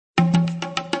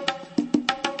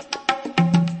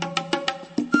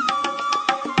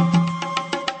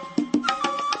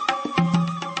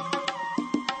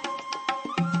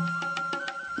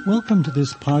Welcome to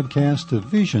this podcast of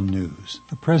Vision News,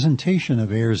 a presentation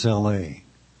of Airs LA.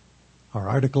 Our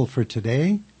article for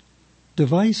today,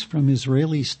 Device from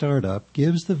Israeli Startup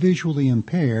Gives the Visually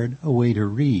Impaired a Way to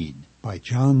Read, by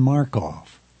John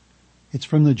Markoff. It's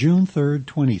from the June 3,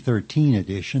 2013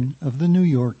 edition of the New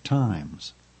York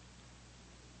Times.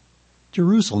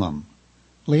 Jerusalem.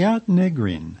 Liat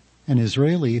Negrin, an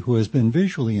Israeli who has been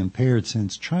visually impaired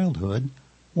since childhood,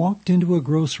 walked into a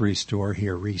grocery store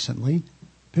here recently,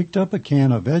 picked up a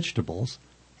can of vegetables,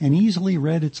 and easily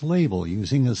read its label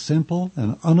using a simple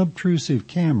and unobtrusive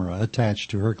camera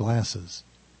attached to her glasses.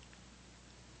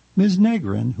 Ms.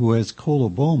 Negrin, who has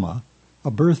coloboma, a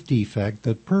birth defect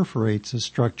that perforates the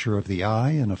structure of the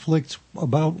eye and afflicts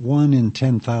about 1 in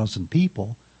 10,000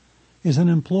 people, is an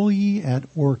employee at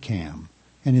Orcam,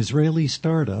 an Israeli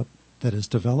startup that has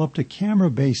developed a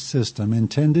camera-based system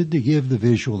intended to give the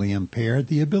visually impaired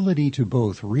the ability to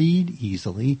both read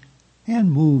easily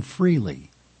and move freely.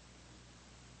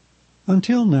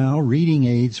 Until now, reading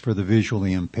aids for the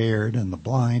visually impaired and the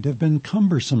blind have been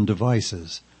cumbersome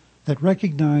devices that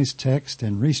recognize text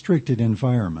in restricted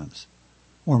environments,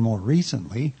 or more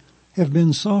recently, have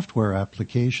been software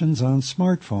applications on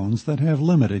smartphones that have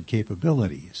limited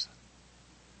capabilities.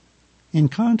 In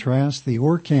contrast, the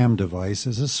Orcam device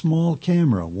is a small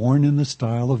camera worn in the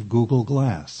style of Google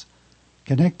Glass,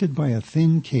 connected by a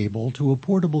thin cable to a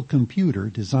portable computer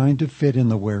designed to fit in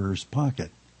the wearer's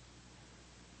pocket.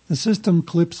 The system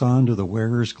clips onto the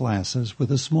wearer's glasses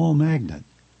with a small magnet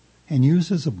and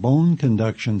uses a bone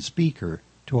conduction speaker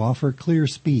to offer clear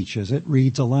speech as it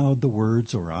reads aloud the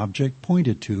words or object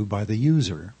pointed to by the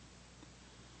user.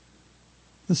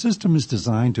 The system is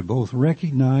designed to both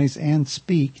recognize and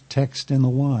speak text in the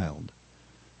wild,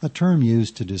 a term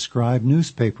used to describe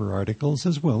newspaper articles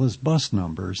as well as bus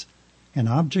numbers and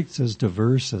objects as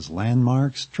diverse as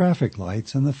landmarks, traffic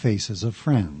lights, and the faces of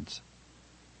friends.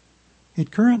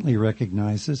 It currently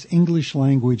recognizes English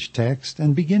language text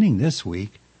and beginning this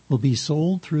week will be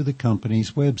sold through the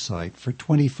company's website for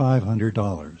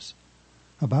 $2,500,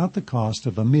 about the cost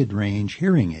of a mid-range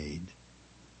hearing aid.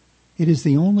 It is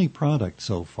the only product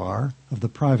so far of the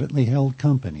privately held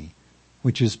company,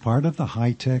 which is part of the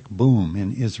high-tech boom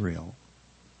in Israel.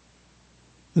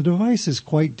 The device is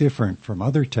quite different from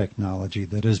other technology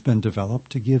that has been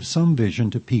developed to give some vision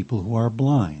to people who are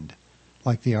blind,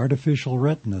 like the artificial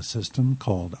retina system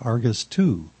called Argus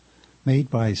II, made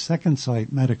by Second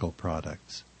Sight Medical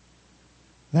Products.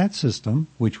 That system,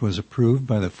 which was approved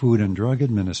by the Food and Drug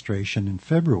Administration in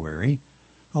February,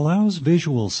 allows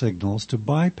visual signals to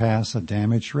bypass a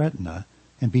damaged retina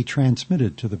and be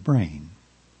transmitted to the brain.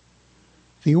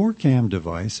 The Orcam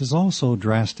device is also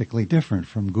drastically different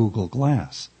from Google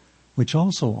Glass, which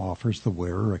also offers the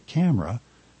wearer a camera,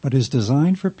 but is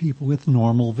designed for people with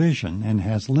normal vision and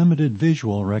has limited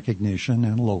visual recognition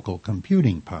and local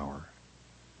computing power.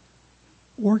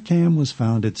 Orcam was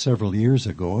founded several years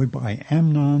ago by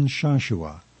Amnon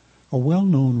Shashua, a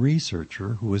well-known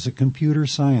researcher who is a computer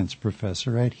science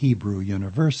professor at Hebrew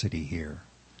University here.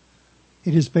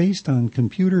 It is based on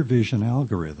computer vision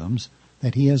algorithms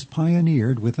that he has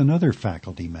pioneered with another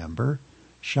faculty member,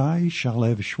 Shai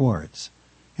Shalev Schwartz,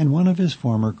 and one of his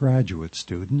former graduate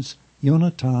students,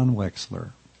 Yonatan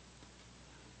Wexler.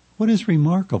 What is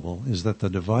remarkable is that the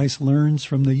device learns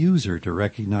from the user to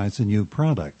recognize a new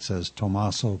product, says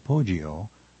Tommaso Poggio,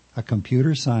 a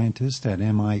computer scientist at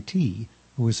MIT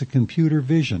who is a computer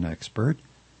vision expert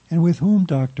and with whom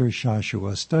Dr.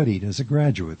 Shashua studied as a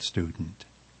graduate student.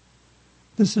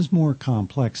 This is more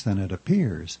complex than it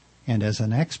appears, and as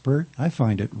an expert, I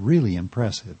find it really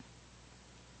impressive.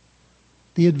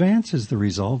 The advance is the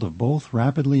result of both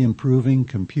rapidly improving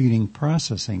computing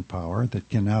processing power that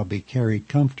can now be carried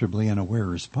comfortably in a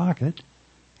wearer's pocket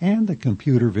and the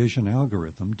computer vision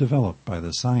algorithm developed by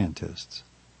the scientists.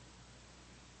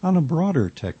 On a broader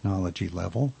technology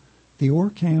level, the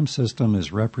Orcam system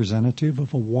is representative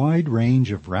of a wide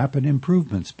range of rapid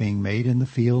improvements being made in the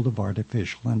field of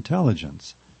artificial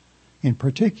intelligence, in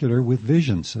particular with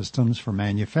vision systems for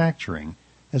manufacturing,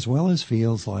 as well as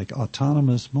fields like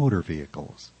autonomous motor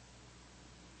vehicles.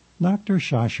 Dr.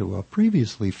 Shashua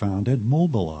previously founded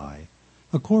Mobileye,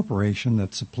 a corporation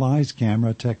that supplies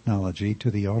camera technology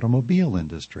to the automobile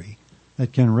industry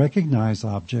that can recognize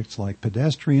objects like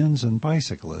pedestrians and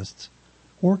bicyclists,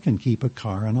 or can keep a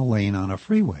car in a lane on a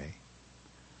freeway.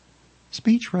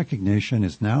 Speech recognition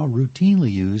is now routinely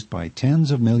used by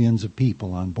tens of millions of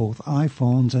people on both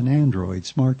iPhones and Android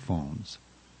smartphones.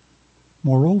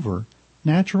 Moreover,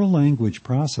 natural language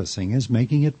processing is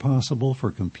making it possible for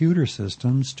computer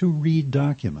systems to read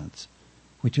documents,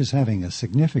 which is having a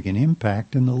significant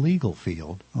impact in the legal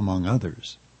field, among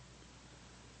others.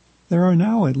 There are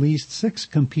now at least 6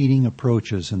 competing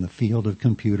approaches in the field of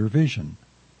computer vision.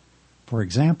 For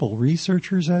example,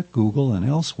 researchers at Google and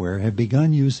elsewhere have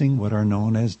begun using what are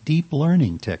known as deep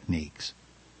learning techniques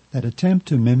that attempt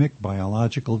to mimic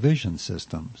biological vision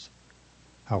systems.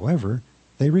 However,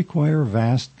 they require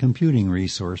vast computing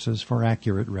resources for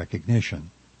accurate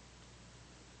recognition.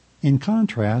 In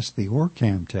contrast, the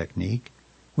OrCam technique,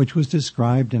 which was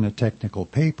described in a technical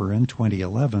paper in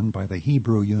 2011 by the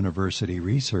Hebrew University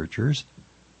researchers,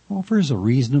 offers a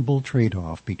reasonable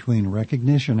trade-off between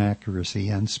recognition accuracy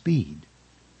and speed.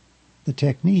 The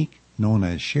technique, known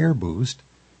as Share Boost,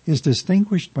 is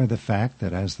distinguished by the fact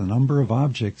that as the number of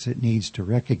objects it needs to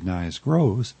recognize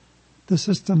grows, the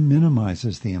system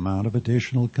minimizes the amount of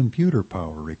additional computer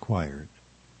power required.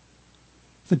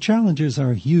 The challenges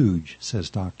are huge, says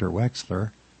Dr.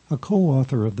 Wexler, a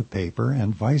co-author of the paper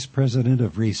and Vice President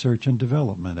of Research and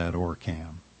Development at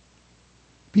OrCam.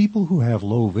 People who have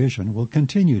low vision will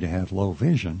continue to have low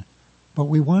vision, but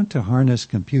we want to harness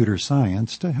computer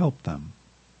science to help them.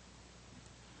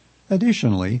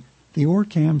 Additionally, the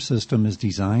OrCam system is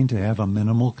designed to have a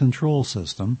minimal control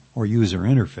system or user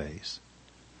interface.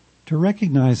 To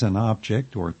recognize an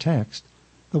object or text,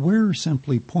 the wearer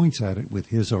simply points at it with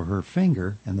his or her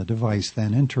finger and the device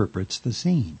then interprets the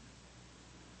scene.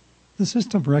 The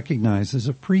system recognizes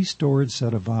a pre-stored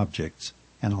set of objects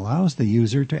and allows the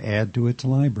user to add to its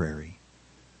library.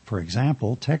 For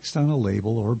example, text on a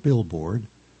label or billboard,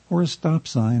 or a stop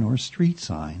sign or street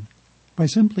sign, by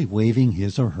simply waving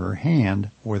his or her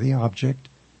hand or the object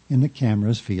in the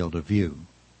camera's field of view.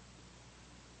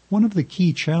 One of the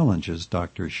key challenges,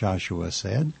 Dr. Shashua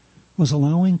said, was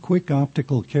allowing quick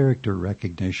optical character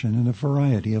recognition in a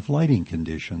variety of lighting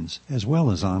conditions as well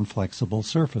as on flexible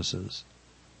surfaces.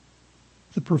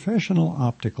 The professional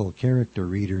optical character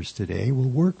readers today will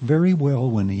work very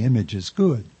well when the image is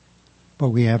good, but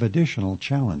we have additional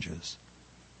challenges.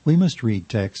 We must read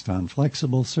text on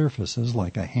flexible surfaces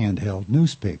like a handheld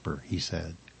newspaper, he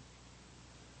said.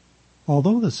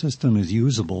 Although the system is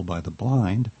usable by the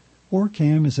blind,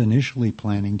 OrCam is initially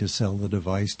planning to sell the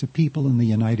device to people in the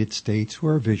United States who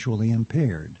are visually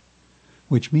impaired,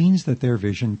 which means that their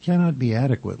vision cannot be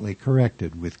adequately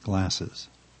corrected with glasses.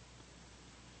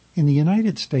 In the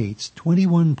United States,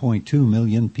 21.2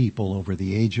 million people over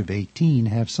the age of 18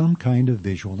 have some kind of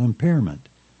visual impairment,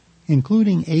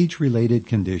 including age-related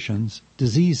conditions,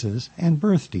 diseases, and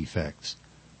birth defects,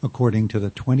 according to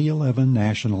the 2011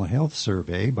 National Health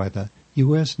Survey by the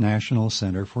U.S. National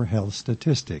Center for Health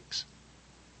Statistics.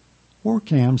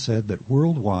 OrCam said that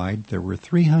worldwide there were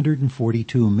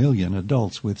 342 million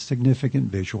adults with significant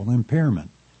visual impairment,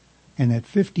 and that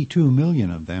 52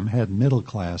 million of them had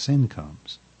middle-class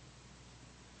incomes.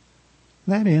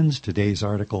 That ends today's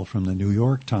article from the New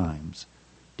York Times.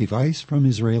 Device from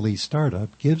Israeli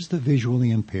Startup Gives the Visually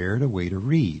Impaired a Way to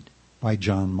Read, by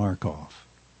John Markoff.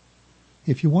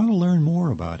 If you want to learn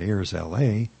more about AIRS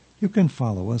LA, you can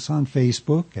follow us on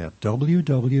Facebook at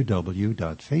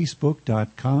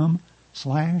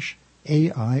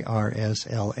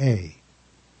www.facebook.com/AIRSLA.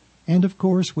 And of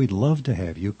course, we'd love to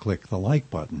have you click the like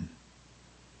button.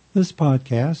 This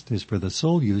podcast is for the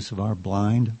sole use of our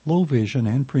blind, low vision,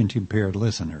 and print-impaired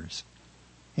listeners.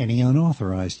 Any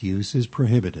unauthorized use is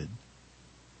prohibited.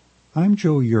 I'm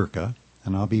Joe Yerka,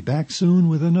 and I'll be back soon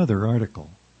with another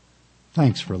article.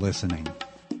 Thanks for listening.